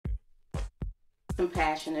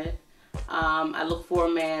Compassionate. I look for a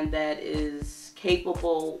man that is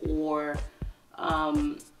capable or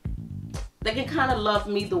that can kind of love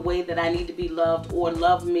me the way that I need to be loved, or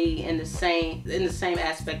love me in the same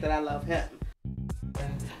aspect that I love him.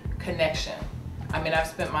 Connection. I mean, I've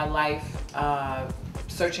spent my life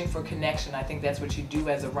searching for connection. I think that's what you do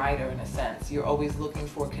as a writer, in a sense. You're always looking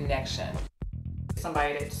for connection.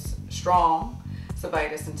 Somebody that's strong, somebody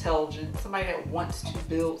that's intelligent, somebody that wants to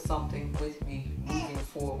build something with me moving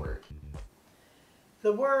forward.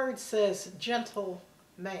 The word says gentle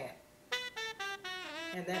man,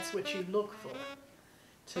 and that's what you look for.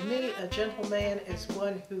 To me, a gentleman is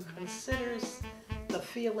one who considers the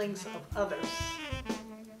feelings of others,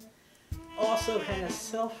 also has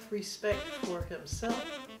self-respect for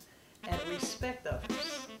himself and respect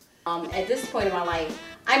others. At this point in my life,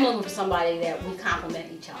 I'm looking for somebody that we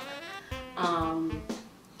complement each other.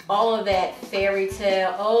 All of that fairy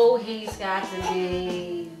tale, oh, he's got to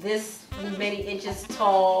be this many inches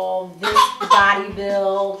tall, this body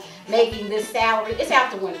build, making this salary, it's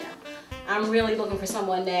out the window. I'm really looking for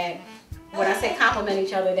someone that, when I say complement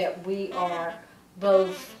each other, that we are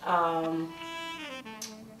both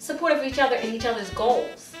supportive of each other and each other's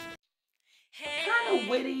goals. Kind of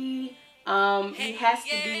witty. He has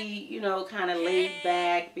to be, you know, kind of laid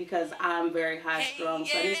back because I'm very high strung,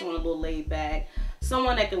 so I just want a little laid back.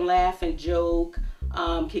 Someone that can laugh and joke,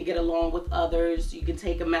 can get along with others. You can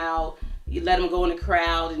take him out, you let him go in the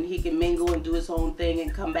crowd, and he can mingle and do his own thing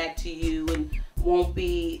and come back to you, and won't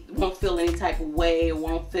feel any type of way, or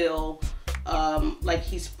won't feel like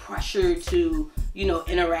he's pressured to, you know,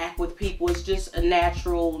 interact with people. It's just a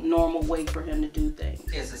natural, normal way for him to do things.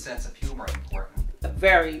 Is a sense of humor important?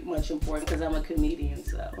 Very much important, because I'm a comedian,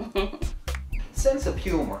 so. Sense of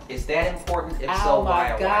humor, is that important? If Oh so,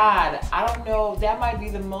 my why? God, I don't know, that might be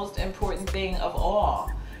the most important thing of all,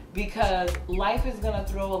 because life is gonna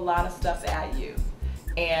throw a lot of stuff at you.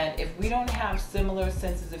 And if we don't have similar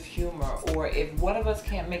senses of humor, or if one of us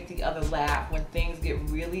can't make the other laugh when things get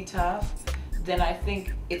really tough, then I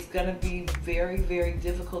think it's gonna be very, very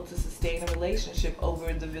difficult to sustain a relationship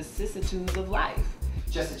over the vicissitudes of life.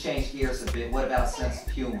 Just to change gears a bit, what about a sense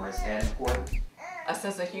of humor? Is that important? A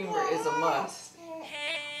sense of humor is a must.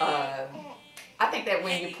 I think that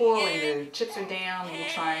when you're poor, when the chips are down and you're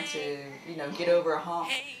trying to, you know, get over a hump,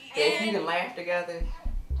 that if you can laugh together,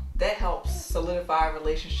 that helps solidify a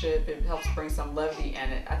relationship. It helps bring some levity in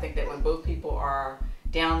it. I think that when both people are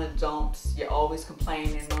down in the dumps, you're always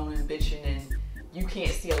complaining, moaning, bitching, and you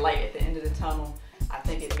can't see a light at the end of the tunnel, I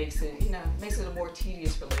think it makes it, you know, makes it a more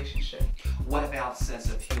tedious relationship. What about sense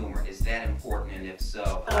of humor? Is that important, and if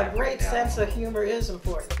so, A great sense of humor is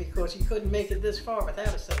important, because you couldn't make it this far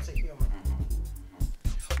without a sense of humor.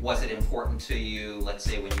 Was it important to you, let's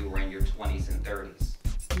say, when you were in your 20s and 30s?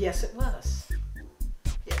 Yes, it was.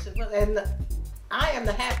 Yes, it was. And I am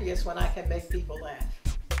the happiest when I can make people laugh.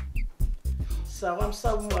 So I'm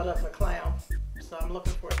somewhat of a clown. So I'm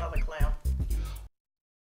looking for another clown.